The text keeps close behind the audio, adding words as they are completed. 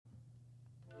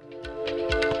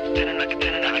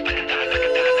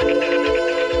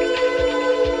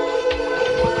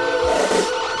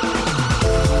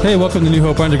Hey, welcome to New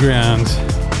Hope Underground.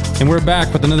 And we're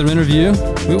back with another interview.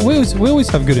 We always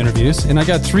have good interviews, and I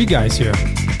got three guys here.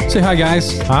 Say hi,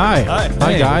 guys. Hi. Hi.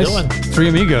 Hi, Hey, guys. how you doing? Three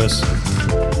Amigos.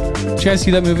 Did you guys see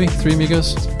that movie, Three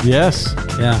Amigos? Yes.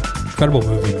 Yeah, incredible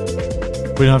movie.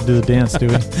 We don't have to do the dance, do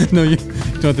we? No, you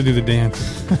don't have to do the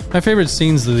dance. My favorite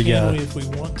scenes are Can we if we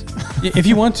want to? if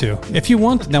you want to. If you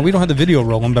want. Now, we don't have the video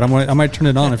rolling, but I might turn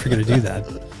it on if you're going to do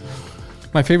that.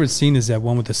 My favorite scene is that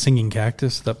one with the singing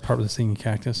cactus, that part with the singing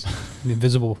cactus, the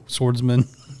invisible swordsman.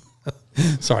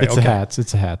 Sorry, It's a hat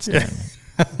stand.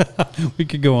 We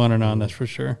could go on and on, that's for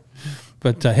sure.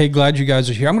 But hey, glad you guys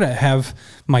are here. I'm going to have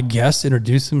my guests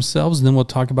introduce themselves, and then we'll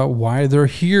talk about why they're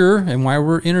here and why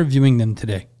we're interviewing them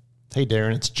today. Hey,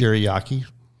 Darren, it's Jerry Yockey.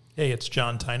 Hey, it's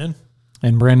John Tynan.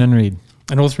 And Brandon Reed.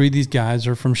 And all three of these guys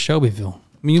are from Shelbyville.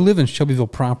 I mean, you live in Shelbyville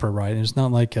proper, right? And it's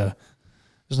not like a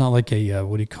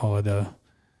what do you call it?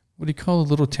 What do you call the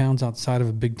little towns outside of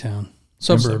a big town?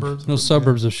 Suburbs. No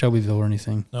suburbs of Shelbyville or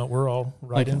anything. No, we're all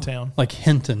right in town. Like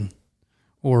Hinton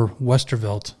or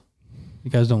Westervelt.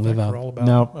 You guys don't live We're out.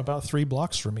 all about 3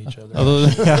 blocks from each other.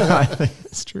 Yeah, I think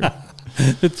it's true.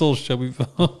 It's old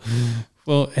Shelbyville.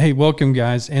 Well, hey, welcome,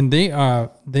 guys. And they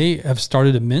have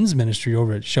started a men's ministry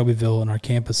over at Shelbyville on our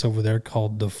campus over there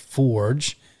called The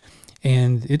Forge.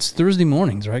 And it's Thursday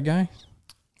mornings, right, guys?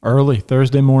 Early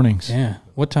Thursday mornings. Yeah.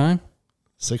 What time?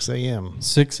 6 a.m.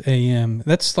 6 a.m.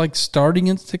 That's like starting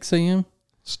at 6 a.m.?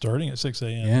 Starting at 6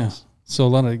 a.m. Yeah. So a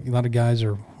lot of guys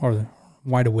are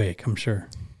wide awake, I'm sure.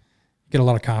 Get a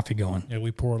lot of coffee going. Yeah, we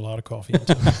pour a lot of coffee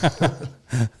into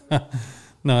it.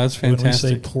 No, that's When we say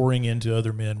fantastic. pouring into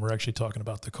other men, we're actually talking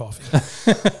about the coffee.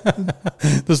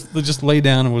 Just lay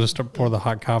down and we'll just start pour the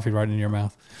hot coffee right in your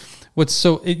mouth.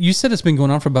 You said it's been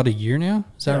going on for about a year now?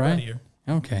 Is that Yeah, right? about a year.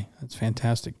 Okay, that's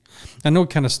fantastic. I know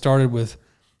it kind of started with,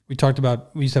 we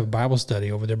used to have a Bible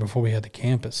study over there before we had the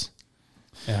campus.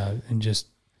 And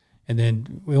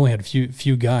then we only had a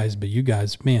few guys, but you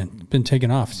guys, man, been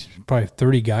taking off. Probably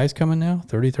 30 guys coming now,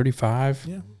 30, 35.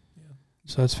 Yeah.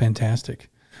 So that's fantastic.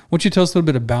 Why don't you tell us a little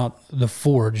bit about the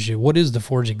Forge? What is the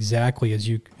Forge exactly as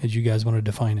you guys want to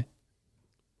define it?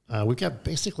 We've got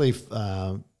basically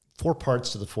 4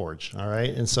 parts to the Forge, all right?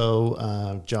 And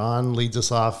so John leads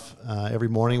us off every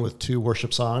morning with 2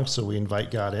 worship songs, so we invite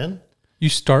God in. You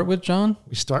start with John?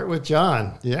 We start with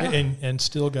John, yeah. And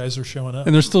still guys are showing up.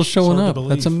 And they're still showing It's hard up. to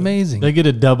That's believe. amazing. They get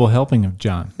a double helping of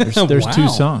John. There's Wow. 2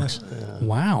 songs.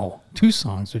 Wow. 2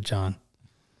 songs with John.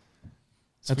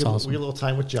 So That's we awesome. get a little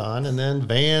time with John, and then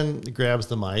Van grabs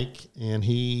the mic, and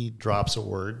he drops a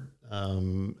word.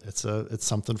 It's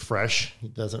something fresh. He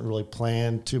doesn't really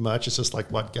plan too much. It's just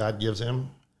like what God gives him,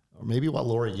 or maybe what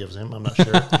Lori gives him. I'm not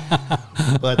sure.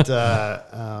 But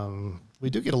we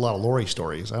do get a lot of Lori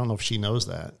stories. I don't know if she knows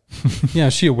that. Yeah,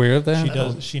 is she aware of that? She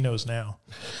does. She knows now.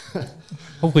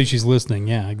 Hopefully she's listening.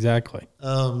 Yeah, exactly.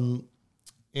 And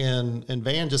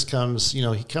Van just comes,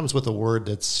 he comes with a word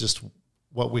that's just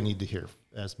what we need to hear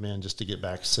as men, just to get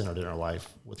back centered in our life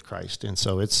with Christ. And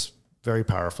so it's very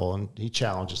powerful, and he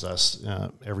challenges us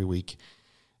every week.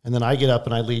 And then I get up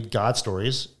and I lead God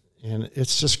stories, and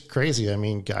it's just crazy. I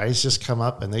mean, guys just come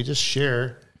up and they just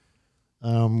share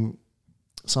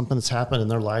something that's happened in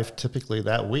their life typically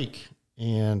that week.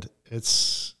 And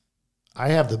I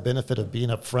have the benefit of being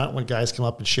up front when guys come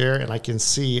up and share, and I can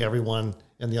see everyone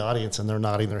in the audience and they're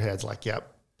nodding their heads like,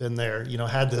 yep, been there,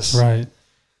 had this Right.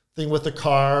 thing with the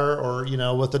car, or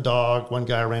with the dog. One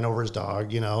guy ran over his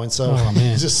dog, and so Oh,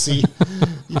 man. you just see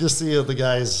the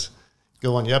guys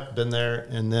going, "Yep, been there."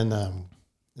 And then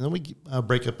we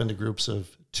break up into groups of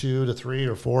 2 to 3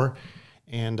 or 4,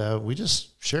 and we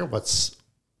just share what's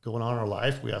going on in our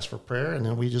life. We ask for prayer, and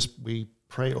then we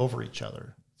pray over each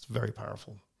other. It's very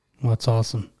powerful. Well, that's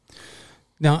awesome.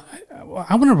 Now,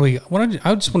 I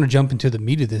just want to jump into the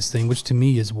meat of this thing, which to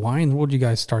me is, why in the world did you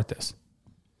guys start this?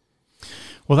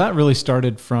 Well, that really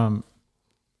started from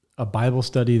a Bible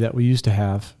study that we used to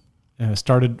have.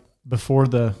 Started before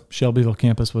the Shelbyville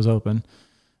campus was open,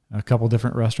 a couple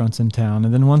different restaurants in town.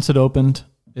 And then once it opened,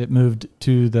 it moved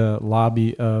to the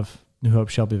lobby of New Hope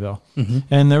Shelbyville. Mm-hmm.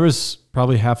 And there was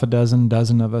probably half a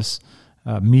dozen of us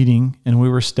meeting, and we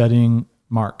were studying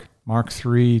Mark. Mark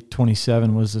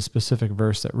 3:27 was the specific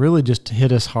verse that really just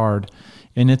hit us hard.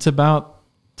 And it's about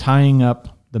tying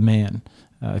up the man.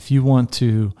 If you want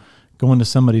to go into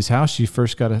somebody's house, you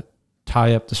first got to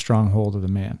tie up the stronghold of the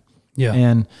man. Yeah.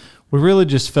 And we really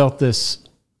just felt this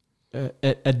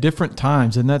at different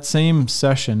times in that same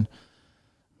session,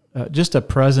 just a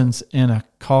presence and a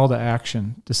call to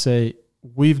action to say,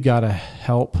 we've got to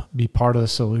help be part of the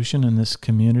solution in this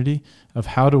community of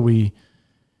how do we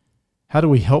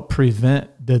help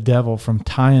prevent the devil from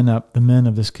tying up the men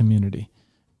of this community.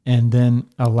 and then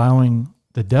allowing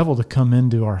the devil to come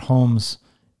into our homes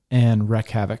and wreak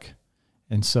havoc.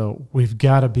 And so we've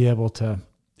got to be able to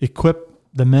equip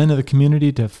the men of the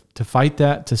community to fight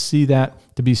that, to see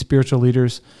that, to be spiritual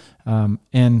leaders,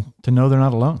 and to know they're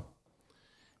not alone.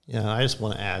 Yeah, I just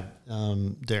want to add,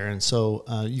 Darren. So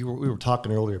we were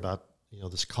talking earlier about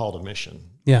this call to mission.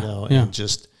 Yeah, and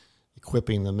just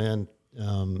equipping the men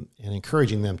and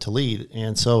encouraging them to lead.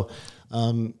 And so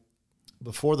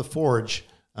before the Forge,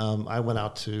 I went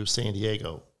out to San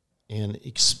Diego and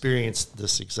experienced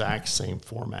this exact same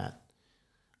format.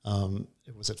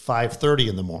 It was at 5:30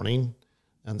 in the morning,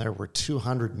 and there were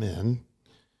 200 men.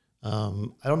 I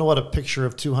don't know what a picture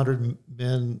of 200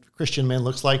 men, Christian men,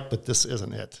 looks like, but this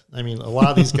isn't it. I mean, a lot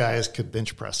of these guys could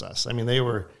bench press us. I mean,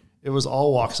 it was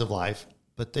all walks of life,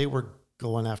 but they were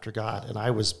going after God, and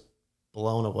I was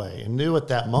blown away and knew at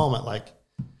that moment, like,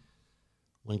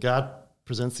 when God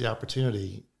presents the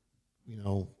opportunity,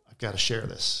 I've got to share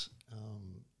this.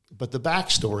 But the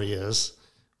backstory is,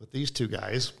 with these two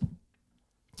guys,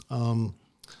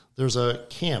 there's a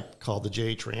camp called the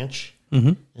JH Ranch.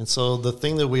 Mm-hmm. And so the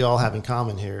thing that we all have in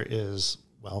common here is,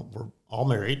 well, we're all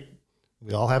married.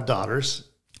 We all have daughters.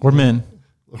 We're men.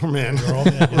 We're men. We're all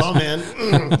men. We're all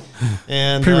men.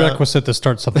 And prerequisite to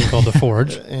start something called the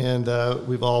Forge. And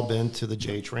we've all been to the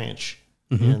JH Ranch.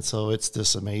 Mm-hmm. And so it's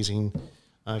this amazing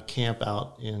camp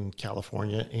out in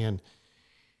California. And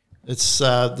it's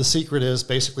the secret is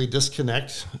basically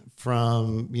disconnect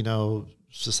from,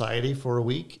 society for a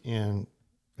week. And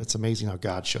it's amazing how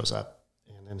God shows up.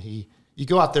 And then you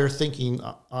go out there thinking,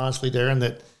 honestly, Darren,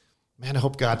 that, man, I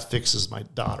hope God fixes my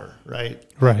daughter, right?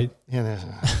 Right. And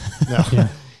no, yeah.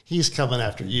 He's coming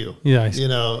after you. Yeah.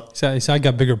 So I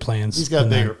got bigger plans. He's got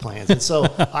bigger plans. And so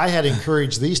I had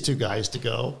encouraged these two guys to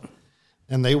go,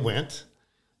 and they went.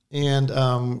 And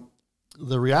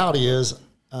the reality is,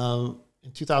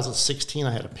 in 2016,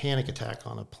 I had a panic attack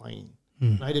on a plane.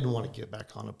 And I didn't want to get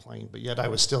back on a plane, but yet I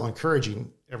was still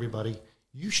encouraging everybody,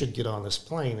 you should get on this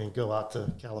plane and go out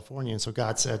to California. And so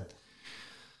God said,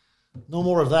 no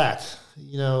more of that,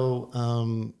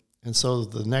 and so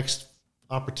the next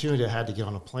opportunity I had to get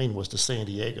on a plane was to San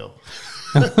Diego.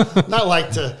 Not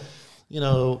like to,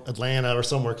 Atlanta or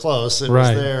somewhere close. It was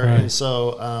there. Right. And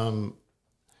so,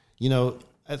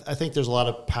 I think there's a lot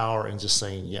of power in just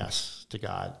saying yes to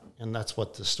God. And that's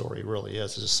what the story really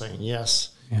is just saying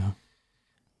yes. Yeah.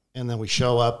 And then we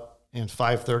show up, and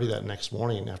 5:30 that next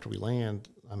morning after we land,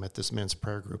 I'm at this men's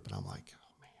prayer group, and I'm like,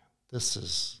 oh, man, this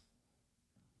is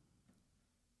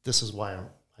why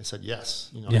I said yes.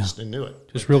 I just knew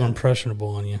it. Just real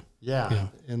impressionable on you. Yeah.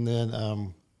 And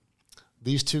then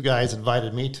these two guys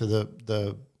invited me to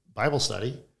the Bible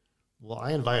study. Well,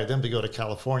 I invited them to go to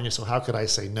California, so how could I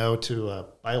say no to a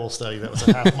Bible study that was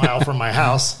a half mile from my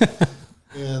house?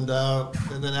 And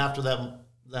then after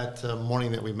that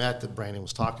morning that we met that Brandon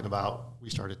was talking about, we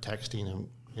started texting,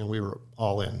 and we were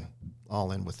all in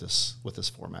with this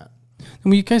format. And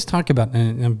when you guys talk about,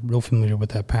 and I'm real familiar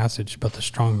with that passage about the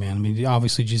strong man. I mean,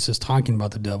 obviously Jesus is talking about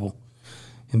the devil,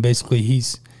 and basically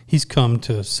he's come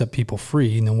to set people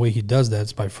free, and the way he does that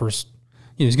is by first,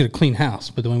 he's got a clean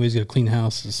house, but the only way he's got a clean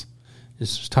house is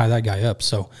just tie that guy up.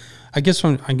 So I guess I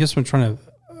want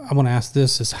to ask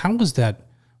this is, how is that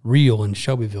real in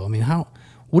Shelbyville? I mean,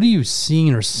 what are you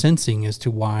seeing or sensing as to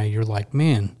why you're like,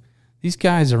 man, these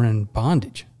guys are in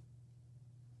bondage?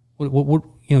 What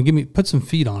put some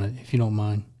feet on it if you don't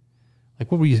mind.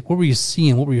 Like, what were you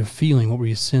seeing? What were you feeling? What were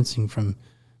you sensing from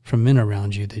men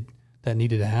around you that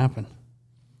needed to happen?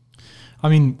 I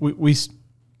mean,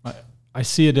 I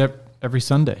see it every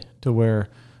Sunday, to where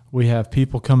we have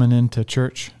people coming into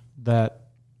church that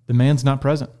the man's not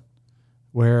present,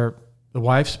 where the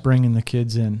wife's bringing the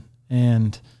kids in,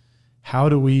 and how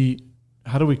do we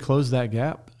close that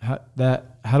gap?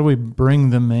 How do we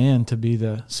bring the man to be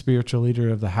the spiritual leader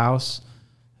of the house,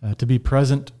 to be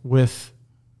present with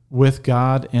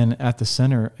God and at the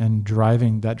center, and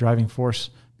driving force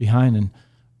behind? And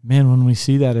man, when we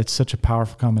see that, it's such a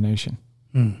powerful combination.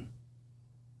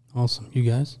 Awesome. You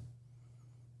guys?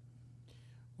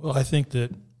 Well, I think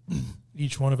that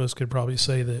each one of us could probably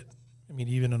say that,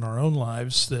 even in our own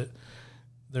lives, that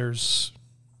there's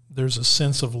a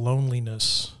sense of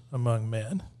loneliness among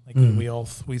men. Like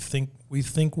we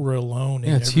think we're alone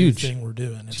in everything we're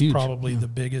doing. It's huge. Probably the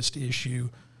biggest issue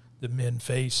that men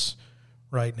face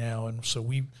right now. And so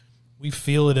we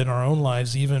feel it in our own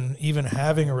lives. Even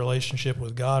having a relationship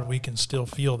with God, we can still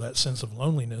feel that sense of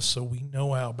loneliness. So we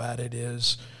know how bad it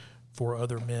is for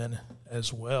other men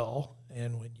as well.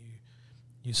 And when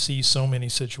you see so many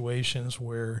situations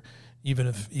where even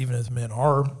if men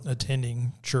are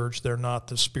attending church, they're not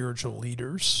the spiritual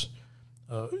leaders.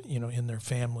 in their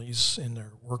families, in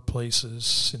their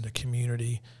workplaces, in the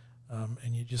community,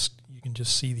 and you can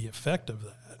just see the effect of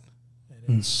that,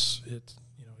 and it's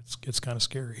kind of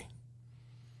scary.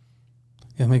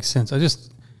 Yeah, it makes sense.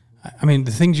 I mean,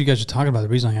 the things you guys are talking about, the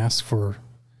reason I asked for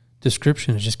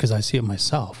description is just because I see it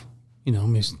myself. I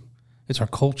mean, it's our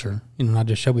culture, not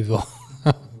just Shelbyville,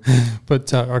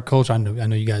 but our culture. I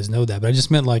know you guys know that, but I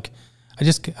just meant I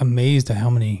just get amazed at how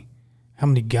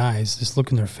many guys just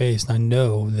look in their face, and I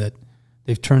know that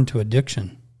they've turned to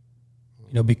addiction,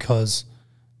 because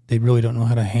they really don't know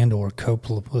how to handle or cope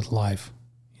with life,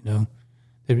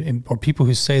 or people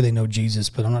who say they know Jesus,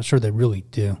 but I'm not sure they really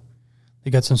do. They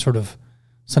got some sort of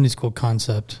Sunday school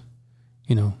concept,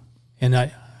 and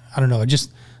I don't know. I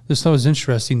just thought it was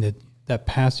interesting that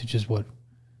passage is what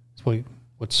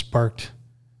sparked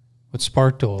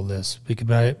all this.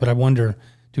 But I wonder,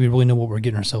 do we really know what we're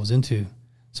getting ourselves into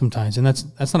sometimes? And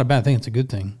that's not a bad thing. It's a good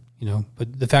thing,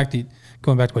 But the fact that,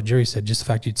 going back to what Jerry said, just the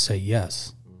fact you'd say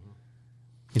yes,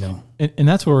 And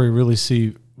that's where we really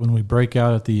see when we break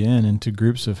out at the end into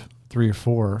groups of 3 or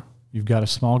 4. You've got a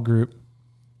small group.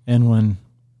 And when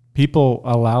people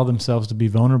allow themselves to be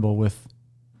vulnerable with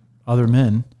other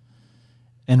men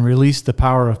and release the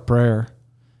power of prayer,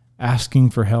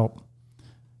 asking for help,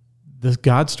 the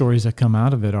God stories that come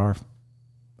out of it are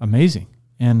amazing.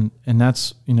 And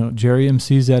that's, Jerry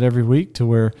MCs that every week to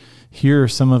where here are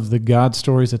some of the God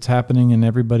stories that's happening in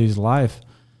everybody's life.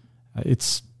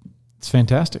 It's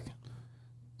fantastic.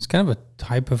 It's kind of a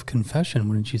type of confession,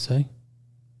 wouldn't you say?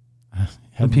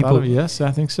 Yes,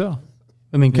 I think so.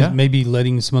 I mean, because maybe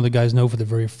letting some other guys know for the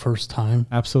very first time.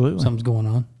 Absolutely. Something's going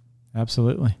on.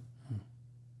 Absolutely.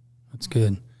 That's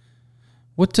good.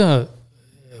 What, I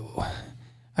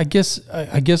guess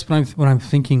when I'm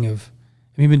thinking of,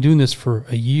 have you been doing this for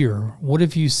a year? What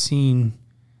have you seen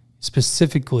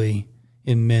specifically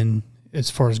in men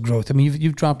as far as growth? I mean,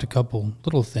 you've dropped a couple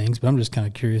little things, but I'm just kind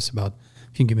of curious about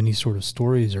if you can give any sort of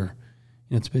stories or,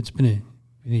 it's been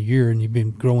a year and you've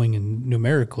been growing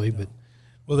numerically, but.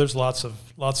 Well, there's lots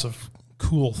of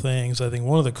cool things. I think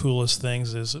one of the coolest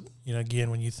things is, again,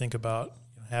 when you think about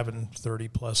having 30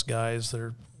 plus guys,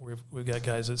 we've got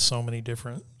guys at so many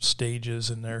different stages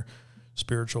in their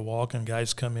spiritual walk, and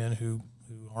guys come in who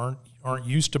aren't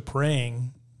used to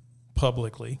praying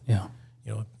publicly. Yeah.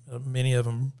 Many of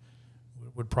them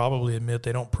would probably admit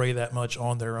they don't pray that much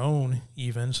on their own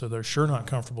even, so they're sure not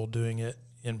comfortable doing it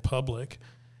in public.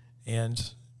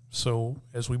 And so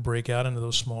as we break out into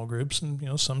those small groups, and,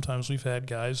 sometimes we've had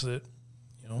guys that,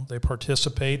 they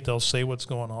participate, they'll say what's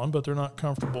going on, but they're not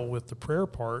comfortable with the prayer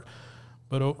part.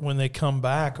 But when they come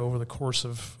back over the course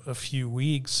of a few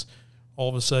weeks, all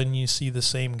of a sudden you see the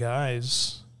same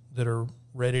guys that are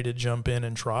ready to jump in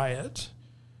and try it.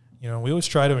 We always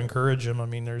try to encourage them. I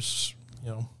mean, there's,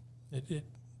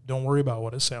 don't worry about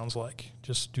what it sounds like.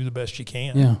 Just do the best you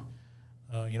can. Yeah.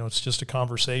 It's just a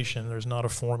conversation. There's not a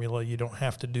formula. You don't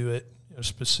have to do it a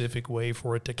specific way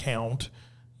for it to count.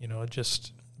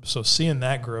 So seeing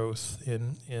that growth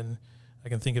in I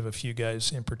can think of a few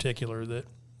guys in particular that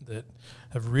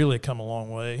have really come a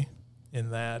long way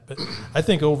in that. But I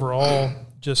think overall,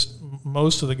 just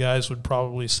most of the guys would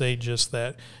probably say just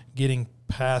that getting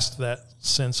past that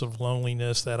sense of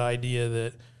loneliness, that idea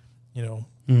that,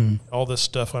 all this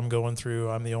stuff I'm going through,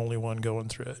 I'm the only one going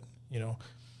through it.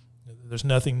 There's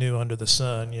nothing new under the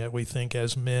sun, yet we think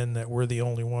as men that we're the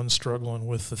only ones struggling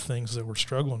with the things that we're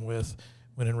struggling with,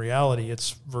 when in reality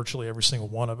it's virtually every single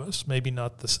one of us. Maybe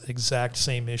not the exact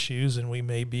same issues, and we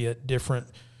may be at different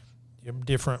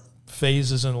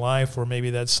phases in life, or maybe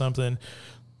that's something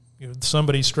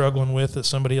somebody's struggling with that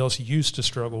somebody else used to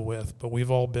struggle with, but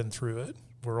we've all been through it.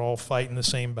 We're all fighting the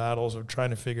same battles of trying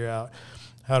to figure out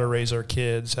how to raise our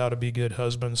kids, how to be good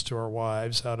husbands to our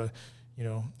wives, how to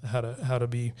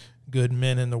be good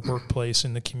men in the workplace,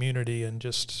 in the community, and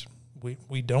just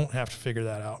we don't have to figure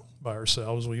that out by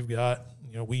ourselves. We've got,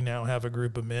 we now have a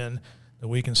group of men that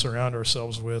we can surround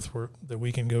ourselves with, that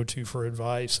we can go to for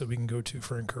advice, that we can go to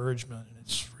for encouragement, and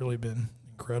it's really been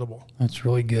incredible. That's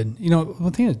really good.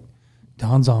 One thing that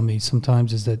dawns on me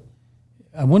sometimes is that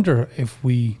I wonder if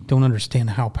we don't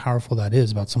understand how powerful that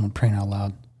is about someone praying out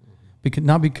loud.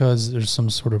 Not because there's some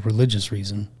sort of religious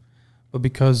reason, but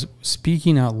because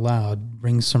speaking out loud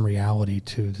brings some reality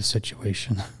to the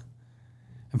situation.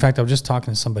 In fact, I was just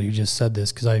talking to somebody who just said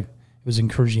this because I was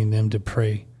encouraging them to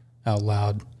pray out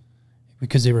loud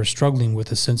because they were struggling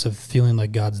with a sense of feeling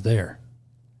like God's there.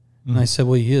 Mm-hmm. And I said,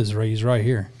 well, he is, right? He's right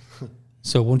here.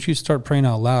 So won't you start praying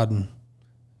out loud and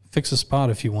fix a spot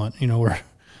if you want, or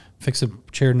fix a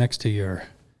chair next to you.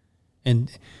 And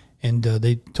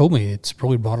they told me it's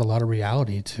probably brought a lot of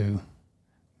reality to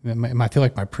I feel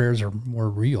like my prayers are more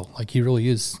real. Like he really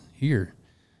is here.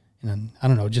 And I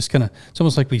don't know, just kind of, it's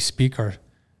almost like we speak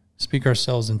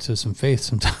ourselves into some faith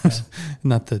sometimes.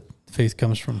 Not that faith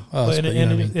comes from us.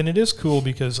 And it is cool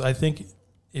because I think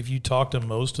if you talk to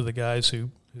most of the guys who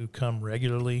come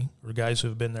regularly or guys who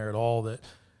have been there at all, that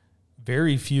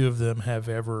very few of them have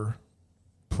ever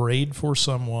prayed for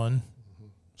someone,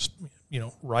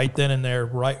 right then and there,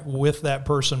 right with that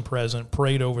person present,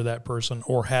 prayed over that person,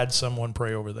 or had someone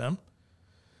pray over them.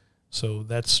 So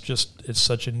that's it's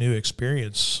such a new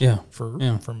experience for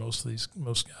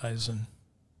most guys.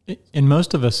 And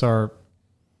most of us are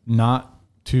not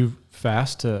too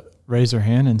fast to raise our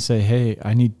hand and say, hey,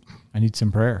 I need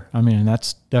some prayer. I mean, and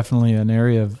that's definitely an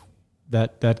area of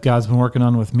that God's been working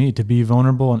on with me, to be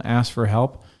vulnerable and ask for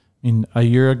help. I mean, a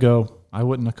year ago, I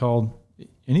wouldn't have called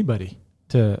anybody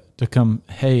to come,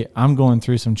 hey, I'm going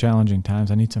through some challenging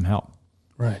times. I need some help.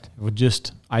 Right. I would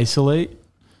just isolate,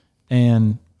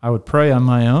 and I would pray on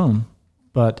my own.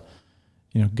 But,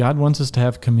 God wants us to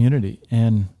have community,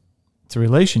 and it's a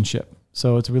relationship.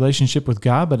 So it's a relationship with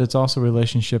God, but it's also a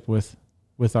relationship with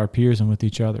our peers and with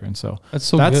each other. And so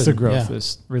that's the growth,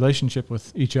 is relationship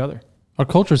with each other. Our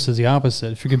culture says the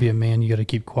opposite. If you're going to be a man, you got to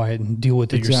keep quiet and deal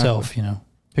with it yourself,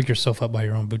 pick yourself up by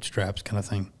your own bootstraps kind of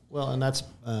thing. Well, and that's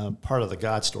part of the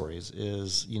God stories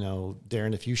is,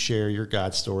 Darren, if you share your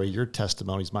God story, your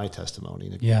testimony is my testimony.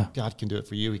 And if God can do it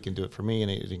for you, he can do it for me.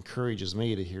 And it encourages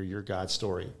me to hear your God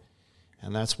story.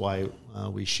 And that's why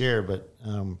we share. But,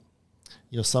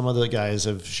 some of the guys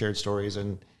have shared stories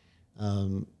and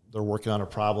they're working on a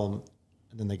problem,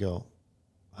 and then they go,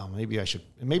 oh, maybe I should.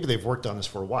 And maybe they've worked on this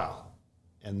for a while.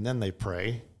 And then they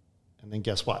pray. And then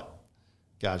guess what?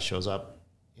 God shows up.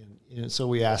 And so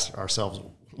we ask ourselves,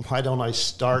 why don't I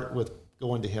start with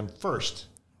going to him first?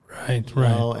 Right.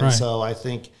 And so I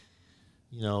think,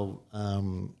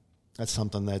 that's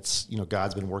something that's,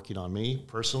 God's been working on me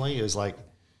personally, is like,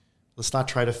 let's not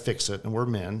try to fix it. And we're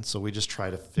men, so we just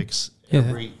try to fix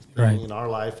everything in our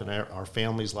life and our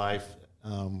family's life.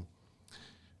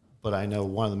 But I know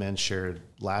one of the men shared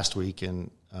last week, and,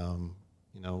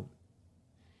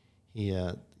 he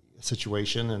a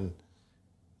situation, and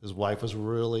his wife was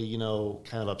really,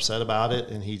 kind of upset about it,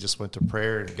 and he just went to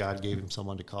prayer, and God gave him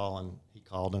someone to call, and he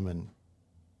called him and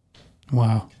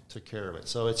took care of it.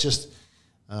 So it's just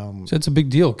so it's a big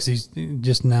deal, because he's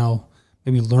just now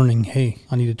maybe learning, hey,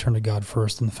 I need to turn to God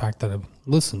first, and the fact that I've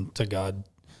listened to God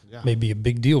may be a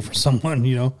big deal for someone.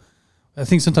 I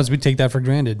think sometimes we take that for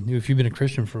granted if you've been a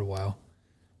Christian for a while.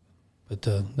 But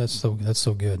that's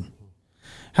so good.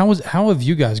 How have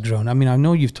you guys grown? I mean, I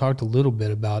know you've talked a little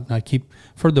bit about, and I've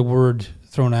heard the word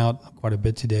thrown out quite a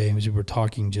bit today as we were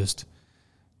talking, just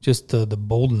the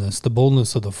boldness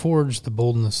of the Forge, the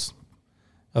boldness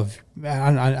of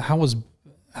how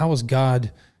has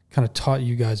God kind of taught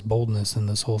you guys boldness in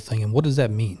this whole thing, and what does that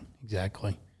mean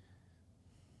exactly?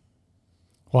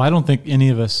 Well, I don't think any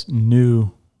of us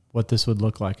knew what this would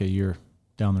look like a year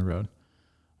down the road.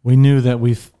 We knew that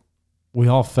we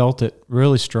all felt it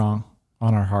really strong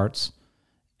on our hearts.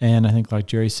 And I think, like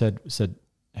Jerry said,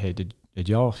 hey, did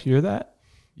y'all hear that?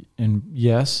 And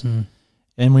yes.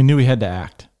 And we knew we had to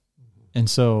act. And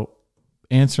so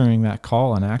answering that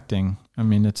call and acting, I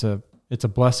mean, it's a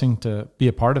blessing to be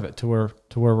a part of it, to where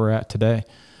we're at today.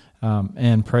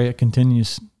 And pray it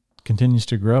continues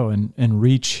to grow and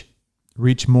reach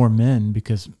more men,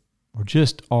 because we're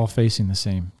just all facing the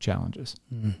same challenges.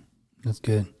 That's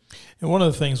good. And one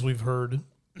of the things we've heard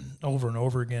over and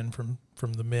over again from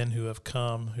the men who have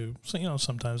come, who,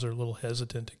 sometimes they're a little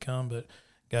hesitant to come, but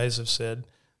guys have said,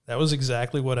 that was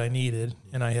exactly what I needed,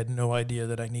 and I had no idea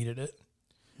that I needed it.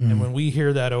 And when we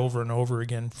hear that over and over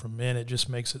again from men, it just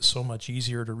makes it so much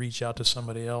easier to reach out to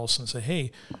somebody else and say,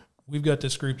 hey, we've got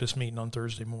this group that's meeting on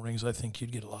Thursday mornings. I think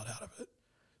you'd get a lot out of it.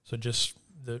 So just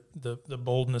the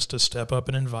boldness to step up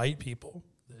and invite people.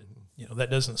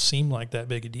 That doesn't seem like that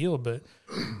big a deal, but,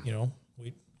 a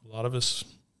lot of us,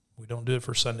 we don't do it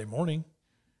for Sunday morning,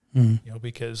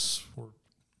 because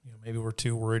maybe we're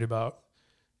too worried about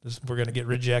this, we're going to get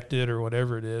rejected or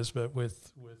whatever it is. But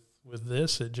with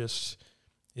this, it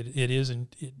is, and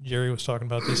Jerry was talking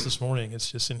about this morning,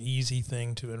 it's just an easy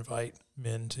thing to invite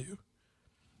men to.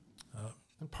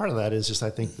 And part of that is just, I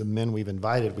think the men we've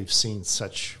invited, we've seen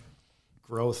such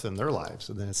growth in their lives.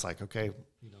 And then it's like, okay,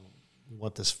 we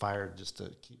want this fire just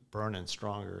to keep burning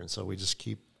stronger. And so we just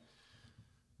keep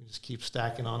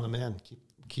stacking on the men,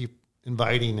 keep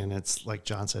inviting. And it's like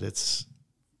John said, it's,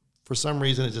 for some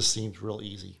reason, it just seems real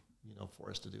easy, for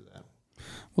us to do that.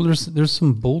 Well, there's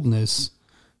some boldness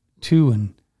too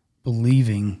in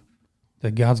believing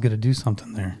that God's going to do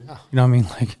something there. Yeah. You know what I mean?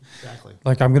 Exactly.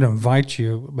 Like I'm going to invite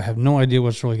you. I have no idea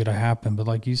what's really going to happen, but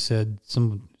like you said,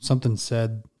 something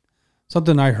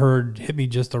I heard hit me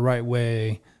just the right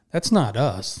way. That's not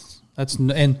us.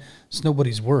 And it's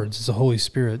nobody's words. It's the Holy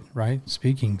Spirit, right,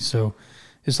 speaking. So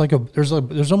it's like there's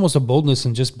almost a boldness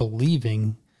in just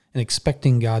believing and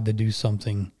expecting God to do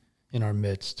something in our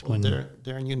midst. Well,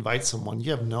 Darren, you invite someone,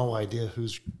 you have no idea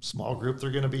whose small group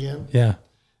they're going to be in. Yeah.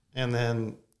 And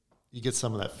then you get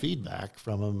some of that feedback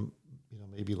from them,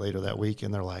 maybe later that week,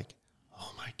 and they're like,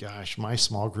 oh my gosh, my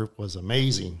small group was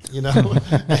amazing, and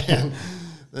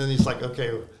then he's like,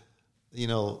 okay,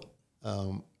 you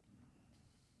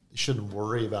shouldn't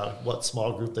worry about what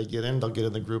small group they get in. They'll get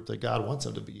in the group that God wants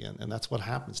them to be in. And that's what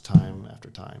happens time after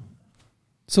time.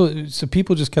 So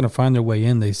people just kind of find their way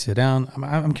in. They sit down.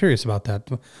 I'm curious about that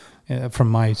from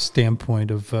my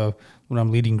standpoint of when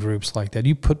I'm leading groups like that. Do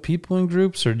you put people in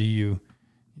groups, or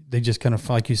they just kind of,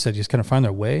 like you said, just kind of find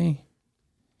their way?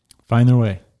 Find their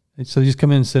way. So you just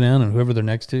come in and sit down and whoever they're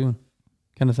next to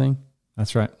kind of thing?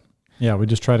 That's right. Yeah, we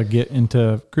just try to get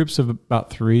into groups of about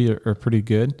 3 are pretty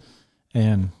good.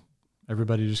 And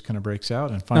everybody just kind of breaks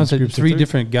out and finds groups of 3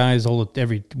 different guys all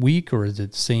every week, or is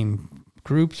it same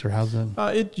groups, or how's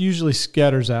that? It usually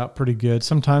scatters out pretty good.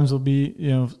 Sometimes it'll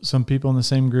be, some people in the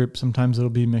same group. Sometimes it'll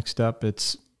be mixed up.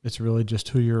 It's really just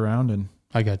who you're around and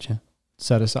I got you.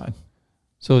 Set aside.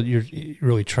 So you're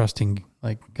really trusting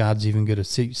like God's even good to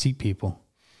seat people.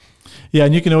 Yeah,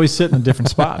 and you can always sit in a different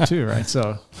spot too, right?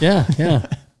 So yeah.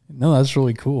 No, that's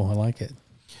really cool. I like it.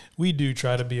 We do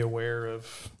try to be aware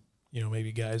of,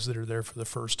 maybe guys that are there for the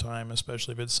first time,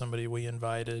 especially if it's somebody we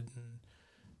invited, and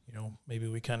maybe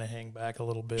we kind of hang back a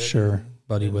little bit. Sure,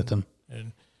 buddy with them,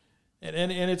 and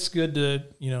it's good to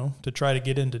to try to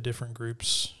get into different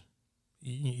groups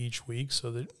each week,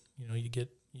 so that you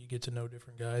get to know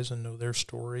different guys and know their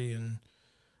story, and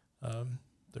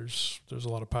there's a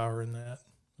lot of power in that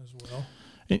as well.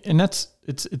 And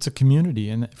it's a community,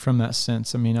 and from that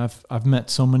sense, I mean, I've met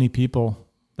so many people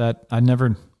that I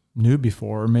never knew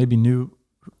before, or maybe knew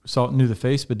the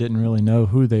face but didn't really know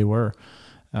who they were.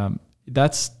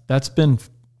 That's been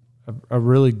a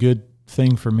really good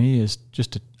thing for me, is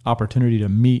just an opportunity to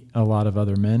meet a lot of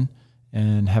other men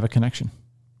and have a connection.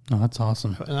 Oh, that's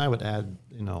awesome. And I would add,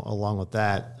 along with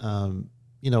that,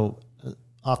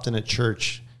 often at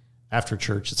church, after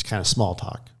church, it's kind of small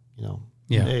talk,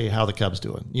 Yeah. Hey, how the Cubs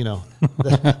doing?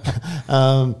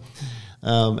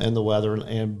 And the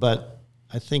weather. But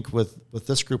I think with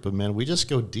this group of men, we just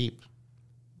go deep.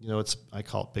 I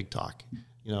call it big talk.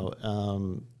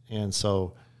 And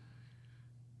so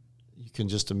you can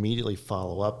just immediately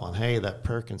follow up on, hey, that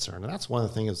prayer concern. And that's one of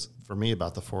the things for me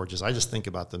about the Forge is I just think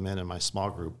about the men in my small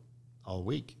group all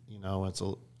week. It's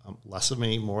less of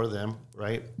me, more of them,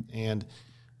 right? And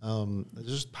there's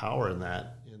just power in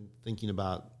that, in thinking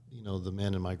about the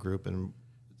men in my group, and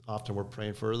often we're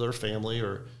praying for their family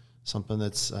or something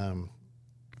that's,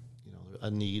 a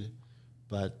need.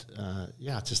 But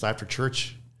it's just after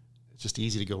church, it's just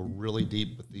easy to go really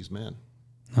deep with these men.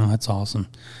 Oh, that's awesome.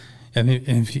 And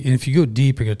if you go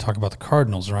deep, you're going to talk about the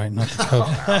Cardinals, right? Not the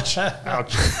Cubs.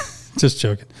 Ouch. Just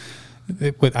joking.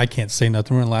 But I can't say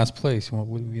nothing. We're in last place.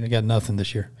 We got nothing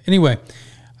this year. Anyway,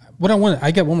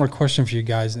 I got one more question for you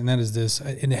guys, and that is this,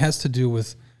 and it has to do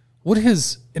with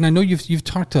and I know you've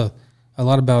talked a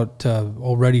lot about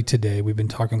already today. We've been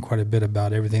talking quite a bit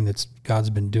about everything that's God's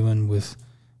been doing with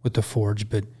the Forge,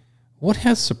 but what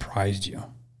has surprised you?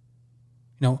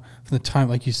 From the time,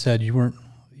 like you said, you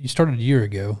started a year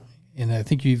ago, and I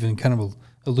think you even kind of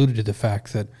alluded to the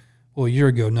fact that, a year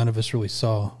ago, none of us really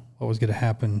saw what was going to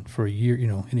happen for a year,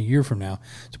 in a year from now.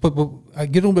 So, but I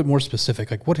get a little bit more specific.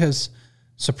 Like, what has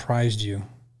surprised you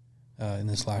in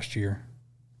this last year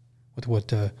with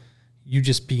what you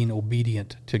just being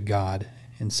obedient to God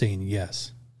and saying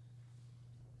yes?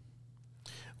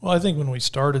 Well, I think when we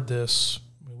started this,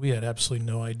 we had absolutely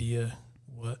no idea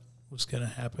what was going to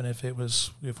happen, if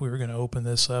we were going to open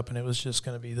this up and it was just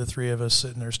going to be the 3 of us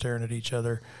sitting there staring at each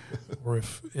other, or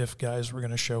if guys were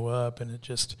going to show up, and it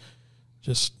just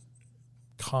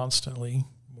constantly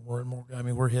more and more. I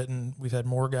mean, we've had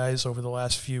more guys over the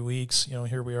last few weeks.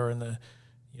 Here we are in the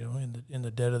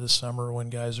dead of the summer when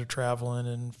guys are traveling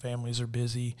and families are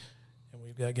busy, and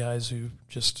we've got guys who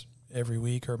just every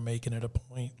week are making it a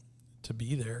point to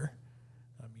be there.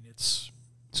 I mean, it's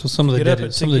so some of the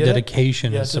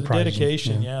dedication is surprising.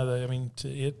 Dedication,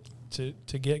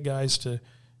 to get guys to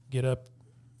get up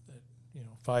at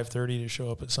 5:30 to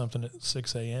show up at something at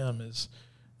 6 a.m. is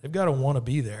they've got to want to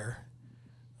be there.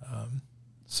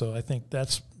 So I think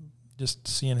that's just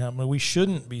seeing how we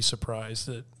shouldn't be surprised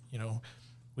that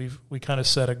we kind of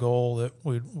set a goal that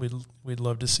we'd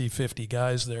love to see 50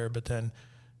 guys there, but then,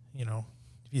 you know,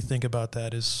 if you think about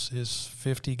that, is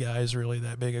 50 guys really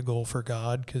that big a goal for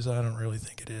God? Because I don't really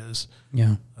think it is.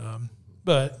 Yeah.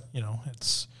 But you know,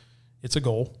 it's a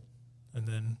goal, and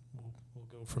then we'll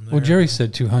go from there. Well, Jerry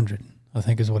said 200, I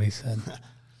think is what he said.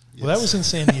 Well, that was in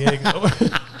San Diego.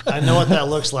 I know what that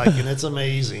looks like, and it's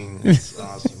amazing. It's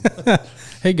awesome.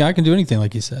 Hey, God can do anything,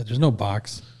 like you said. There's no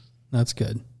box. That's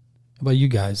good. How about you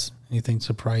guys? Anything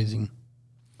surprising?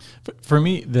 For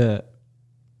me,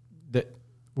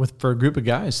 for a group of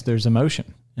guys, there's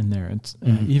emotion in there. It's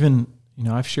even, you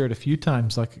know, I've shared a few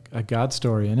times like a God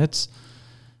story, and it's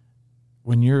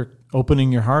when you're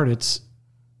opening your heart, it's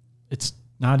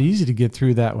not easy to get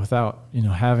through that without, you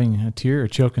know, having a tear or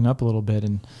choking up a little bit.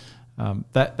 And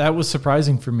that was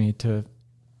surprising for me, to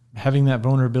having that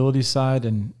vulnerability side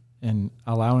and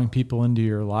allowing people into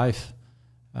your life.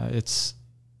 It's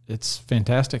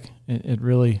fantastic. It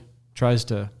really tries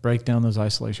to break down those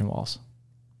isolation walls.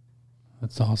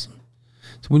 That's awesome.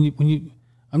 So when you,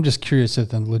 I'm just curious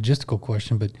at the logistical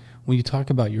question, but when you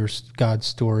talk about your God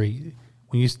story,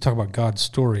 when you talk about God's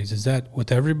stories, is that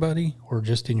with everybody or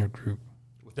just in your group?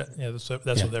 That's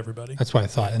with everybody. That's what I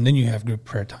thought. And then you have group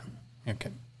prayer time.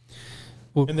 Okay.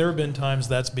 Well, and there have been times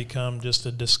that's become just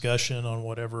a discussion on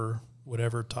whatever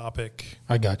topic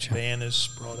I got you. Van has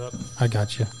brought up. I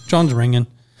got you. John's ringing.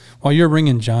 While you're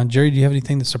ringing, John, Jerry, do you have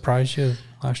anything that surprised you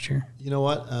last year? You know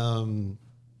what?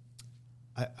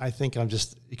 I think I'm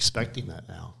just expecting that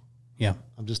now. Yeah.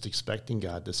 I'm just expecting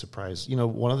God to surprise. You know,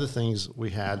 one of the things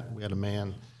we had a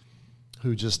man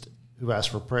who asked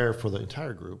for prayer for the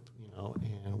entire group, you know,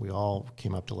 and we all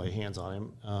came up to lay hands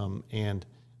on him. And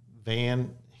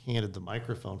Van handed the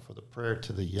microphone for the prayer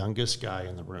to the youngest guy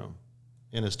in the room,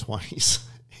 in his 20s.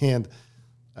 And,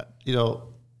 you know,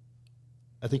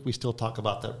 I think we still talk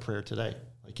about that prayer today.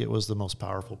 Like, it was the most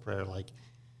powerful prayer. Like,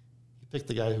 he picked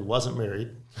the guy who wasn't married,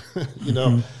 you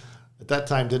know, at that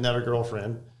time didn't have a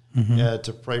girlfriend,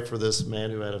 to pray for this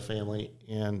man who had a family.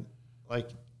 And, like,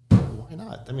 why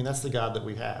not? I mean, that's the God that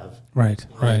we have. Right,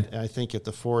 right. And I think at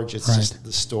the Forge, it's just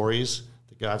the stories,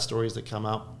 the God stories that come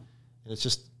out. And it's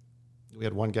just, we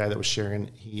had one guy that was sharing,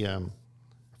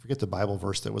 I forget the Bible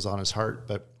verse that was on his heart,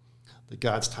 but that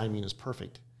God's timing is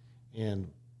perfect. And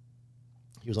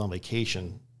he was on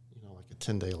vacation, you know, like a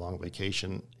 10-day long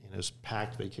vacation, and it was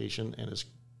packed vacation, and his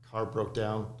car broke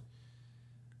down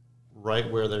right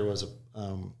where there was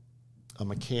a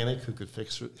mechanic who could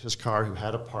fix his car, who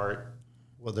had a part.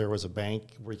 Well, there was a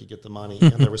bank where he could get the money,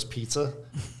 and there was pizza,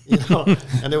 you know,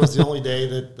 and it was the only day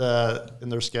that in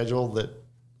their schedule that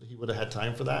he would have had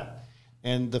time for that.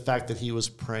 And the fact that he was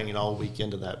praying all week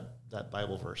into that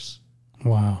Bible verse.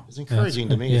 Wow. It's encouraging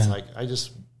to me. Yeah. It's like,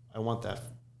 I want that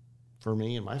for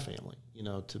me and my family, you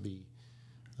know, to be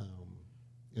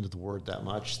into the Word that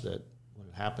much that when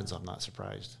it happens, I'm not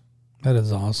surprised. That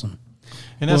is awesome.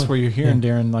 And that's where you're hearing,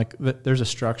 Darren, like there's a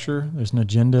structure, there's an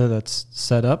agenda that's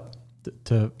set up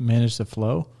to manage the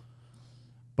flow.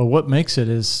 But what makes it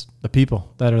is the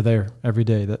people that are there every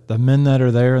day, the men that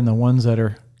are there and the ones that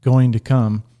are going to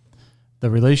come, the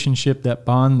relationship, that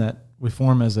bond that we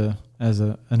form as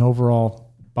an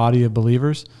overall body of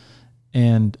believers,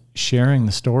 and sharing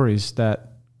the stories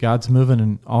that God's moving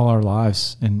in all our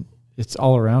lives, and it's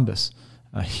all around us.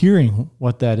 Hearing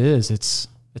what that is, it's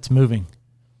moving.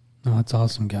 Oh, that's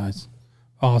awesome, guys.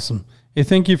 Awesome. Hey,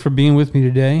 thank you for being with me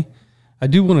today. I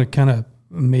do want to kind of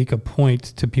make a point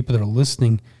to people that are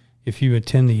listening. If you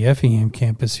attend the Effingham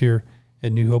campus here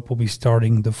at New Hope, we'll be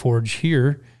starting the Forge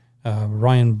here.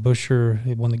 Ryan Busher,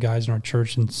 one of the guys in our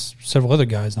church, and several other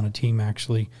guys on a team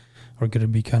actually are going to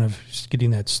be kind of just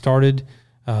getting that started.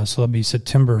 So that'll be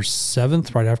September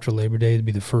 7th, right after Labor Day. It'll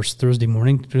be the first Thursday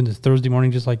morning. Doing the Thursday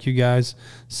morning just like you guys,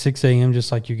 6 a.m.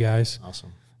 just like you guys.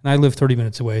 Awesome. And I live 30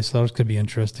 minutes away, so that could be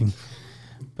interesting.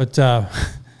 But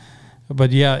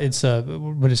yeah, it's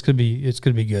gonna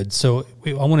be good. So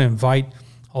I want to invite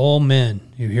all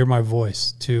men who hear my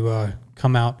voice to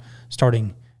come out.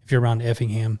 Starting if you're around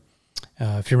Effingham,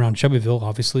 if you're around Shelbyville,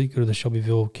 obviously go to the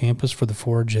Shelbyville campus for the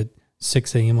Forge at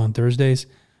 6 a.m. on Thursdays.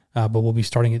 But we'll be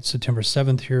starting at September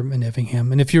 7th here in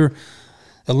Effingham. And if you're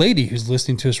a lady who's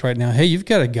listening to us right now, hey, you've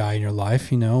got a guy in your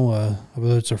life, you know,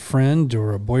 whether it's a friend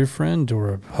or a boyfriend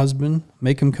or a husband,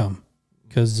 make him come,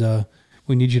 because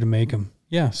we need you to make him.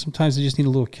 Yeah, sometimes they just need a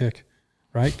little kick,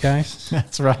 right, guys?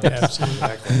 That's right. Yeah,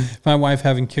 absolutely. My wife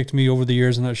having kicked me over the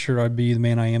years, I'm not sure I'd be the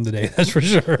man I am today. That's for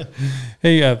sure.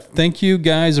 Hey, thank you,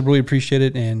 guys. I really appreciate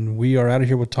it. And we are out of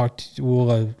here.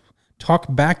 We'll talk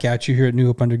back at you here at New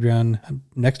Hope Underground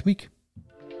next week.